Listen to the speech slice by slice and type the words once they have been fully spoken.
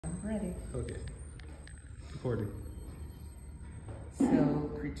ready. Okay. Recording.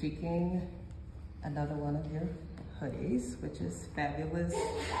 So, critiquing another one of your hoodies, which is fabulous.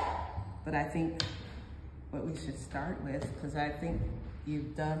 But I think what we should start with, because I think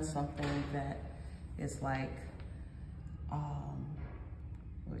you've done something that is like,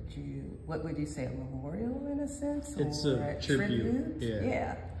 what would you say, a memorial in a sense? It's or a tribute. Yeah.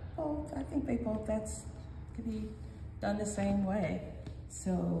 Yeah. Well, I think they both, could be done the same way.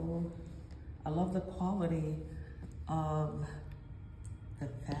 So I love the quality of the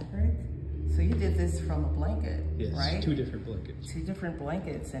fabric. So you did this from a blanket, yes, right? 2 different blankets. 2 different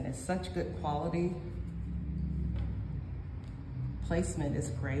blankets, and it's such good quality. Placement is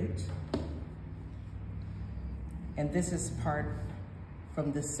great. And this is part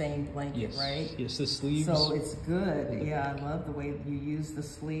from the same blanket, Yes. right? Yes, the sleeves. So it's good. Yeah, I love the way you use the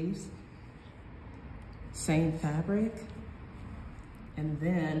sleeves. Same fabric. And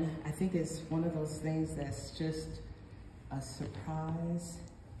then I think it's one of those things that's just a surprise,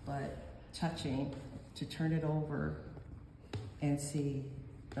 but touching to turn it over and see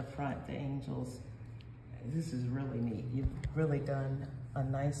the front, the angels. This is really neat. You've really done a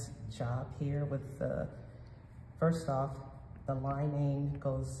nice job here with the, first off, the lining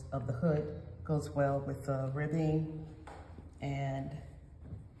of the hood goes well with the ribbing, and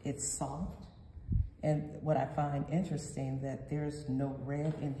it's soft. And what I find interesting that there's no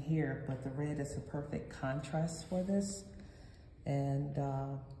red in here, but the red is a perfect contrast for this. And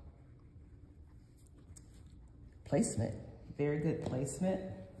placement, very good placement.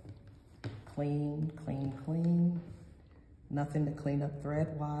 Clean, clean, clean. Nothing to clean up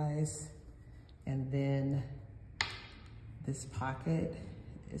thread-wise. And then this pocket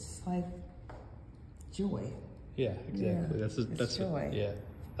is like joy. Yeah, exactly. Yeah, That's joy. what, yeah.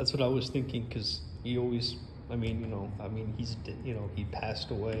 That's what I was thinking, because he always, he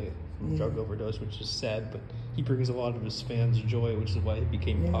passed away from drug overdose, which is sad, but he brings a lot of his fans joy, which is why he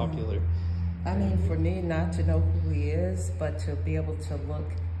became popular. I mean, for me not to know who he is, but to be able to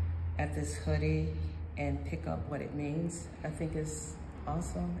look at this hoodie and pick up what it means, I think is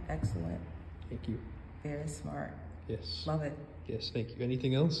awesome, excellent. Thank you. Very smart. Yes. Love it. Yes, thank you.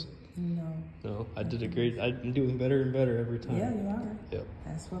 Anything else? No. No, I did a great, I'm doing better and better every time. Yeah, you are. Yep.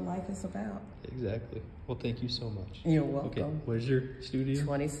 That's what life is about. Exactly. Well, thank you so much. You're welcome. Okay, where's your studio?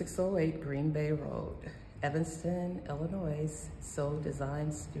 2608 Green Bay Road, Evanston, Illinois, Soul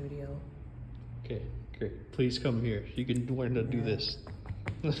Design Studio. Okay, great. Please come here. You can learn to do this.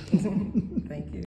 Thank you.